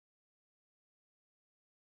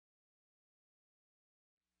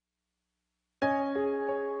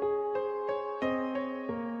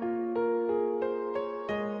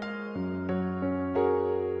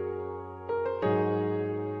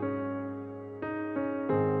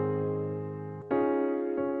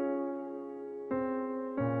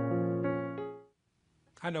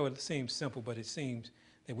know it seems simple, but it seems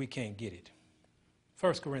that we can't get it.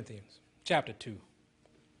 1 Corinthians chapter 2.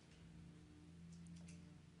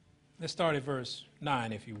 Let's start at verse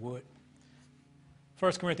 9, if you would.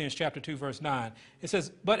 1 Corinthians chapter 2, verse 9. It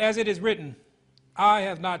says, but as it is written, eye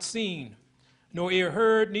have not seen, nor ear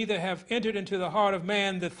heard, neither have entered into the heart of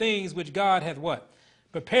man the things which God hath what?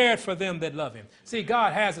 Prepared for them that love him. See,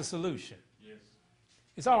 God has a solution. Yes.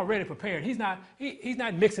 It's already prepared. He's not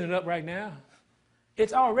mixing it up right now.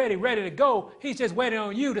 It's already ready to go. He's just waiting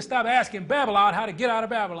on you to stop asking Babylon how to get out of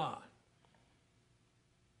Babylon.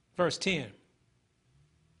 Verse 10.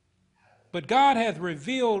 But God hath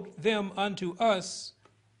revealed them unto us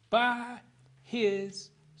by his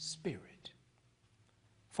Spirit.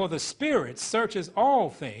 For the Spirit searches all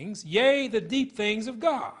things, yea, the deep things of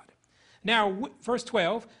God. Now, verse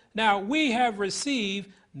 12, now we have received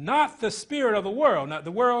not the spirit of the world. Now,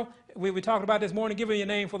 the world, we were talking about this morning, giving you a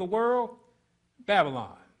name for the world,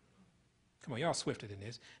 Babylon. Come on, y'all swifter than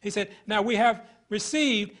this. He said, now we have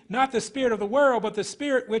received not the spirit of the world, but the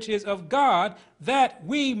Spirit which is of God, that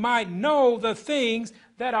we might know the things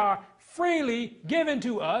that are freely given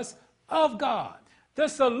to us of God. The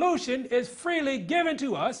solution is freely given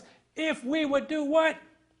to us if we would do what?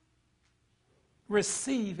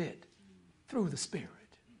 Receive it through the Spirit.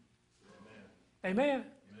 Amen. Amen.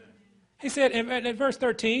 He said in verse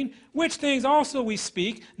 13, which things also we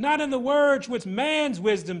speak, not in the words which man's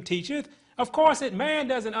wisdom teacheth. Of course, man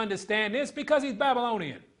doesn't understand this because he's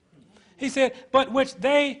Babylonian. He said, but which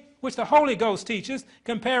the Holy Ghost teaches,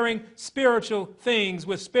 comparing spiritual things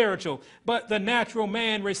with spiritual. But the natural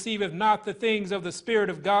man receiveth not the things of the Spirit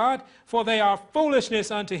of God, for they are foolishness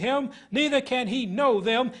unto him, neither can he know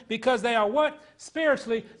them, because they are what?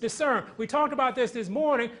 Spiritually discerned. We talked about this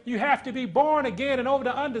morning. You have to be born again in order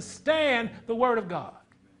to understand the Word of God.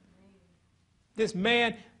 This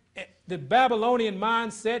man, the Babylonian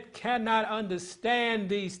mindset, cannot understand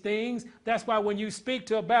these things. That's why when you speak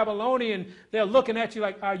to a Babylonian, they're looking at you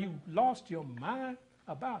like, are you lost your mind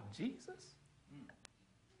about Jesus?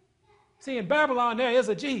 See, in Babylon, there is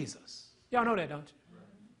a Jesus. Y'all know that, don't you?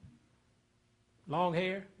 Long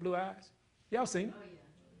hair, blue eyes. Y'all seen it?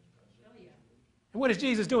 And what is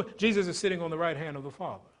Jesus doing? Jesus is sitting on the right hand of the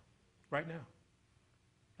Father right now.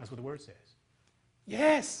 That's what the Word says.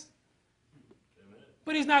 Yes.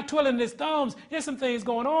 But he's not twiddling his thumbs. There's some things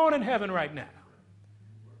going on in heaven right now.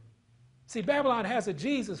 See, Babylon has a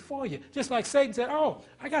Jesus for you. Just like Satan said, oh,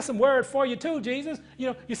 I got some word for you too, Jesus. You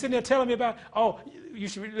know, you're sitting there telling me about, oh, you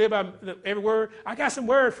should live by every word. I got some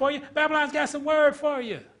word for you. Babylon's got some word for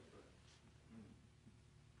you.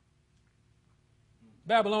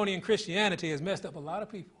 Babylonian Christianity has messed up a lot of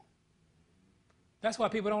people. That's why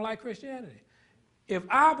people don't like Christianity. If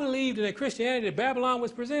I believed in the Christianity that Babylon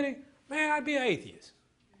was presenting, man, I'd be an atheist.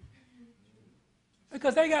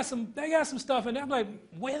 Because they got some stuff in there. I'm like,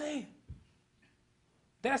 really?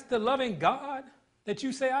 That's the loving God that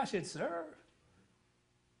you say I should serve?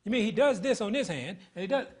 You mean he does this on this hand, and he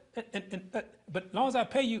does, but as long as I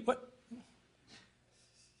pay you, what?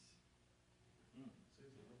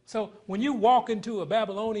 So when you walk into a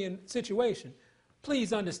Babylonian situation,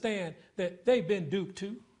 please understand that they've been duped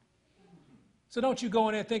too. So don't you go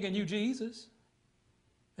in there thinking you Jesus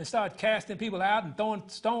and start casting people out and throwing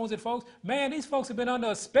stones at folks. Man, these folks have been under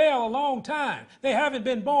a spell a long time. They haven't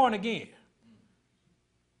been born again.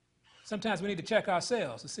 Sometimes we need to check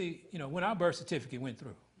ourselves to see, when our birth certificate went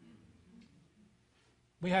through.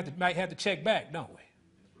 We might have to check back, don't we?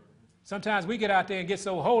 Sometimes we get out there and get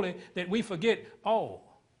so holy that we forget, oh,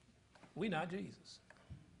 we're not Jesus.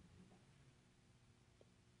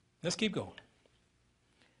 Let's keep going.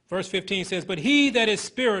 Verse 15 says, but he that is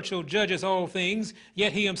spiritual judges all things,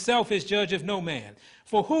 yet he himself is judge of no man.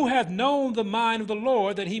 For who hath known the mind of the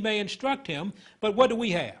Lord that he may instruct him? But what do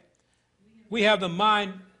we have? We have the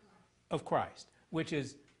mind of Christ, which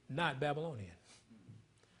is not Babylonian.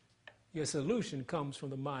 Your solution comes from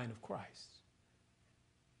the mind of Christ.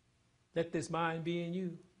 Let this mind be in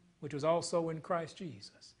you, which was also in Christ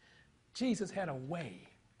Jesus. Jesus had a way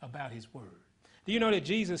about his word. Do you know that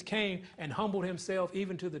Jesus came and humbled himself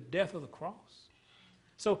even to the death of the cross?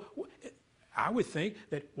 So I would think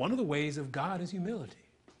that one of the ways of God is humility.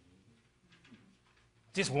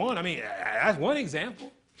 Just one. I mean, that's one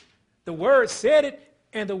example. The word said it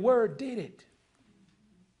and the word did it.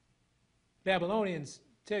 Babylonians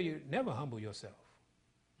tell you, never humble yourself.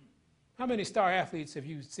 How many star athletes have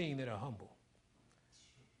you seen that are humble?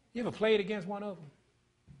 You ever played against one of them?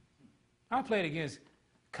 I played against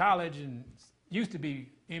college and used to be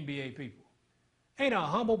NBA people. Ain't a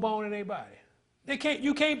humble bone in their body.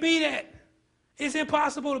 You can't be that. It's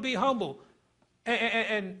impossible to be humble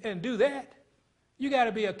and do that. You got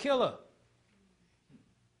to be a killer.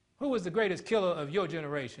 Who was the greatest killer of your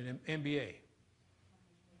generation in NBA?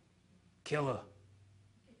 Killer.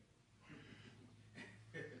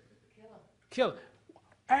 Killer.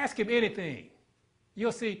 Ask him anything.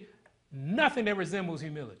 You'll see nothing that resembles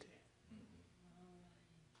humility.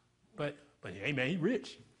 But hey man, he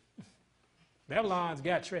rich. Babylon's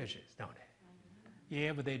got treasures, don't they?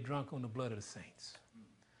 Yeah, but they drunk on the blood of the saints.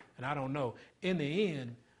 And I don't know. In the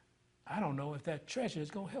end, I don't know if that treasure is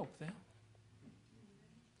going to help them.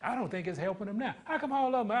 I don't think it's helping them now. How come all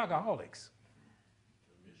of them are alcoholics?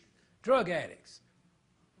 Drug addicts,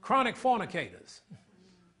 chronic fornicators.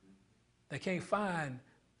 They can't find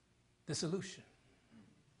the solution.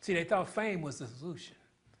 See, they thought fame was the solution.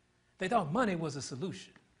 They thought money was the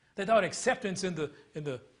solution. They thought acceptance in the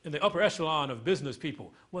upper echelon of business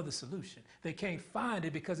people was the solution. They can't find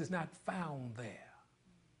it because it's not found there.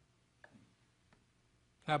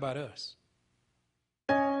 How about us?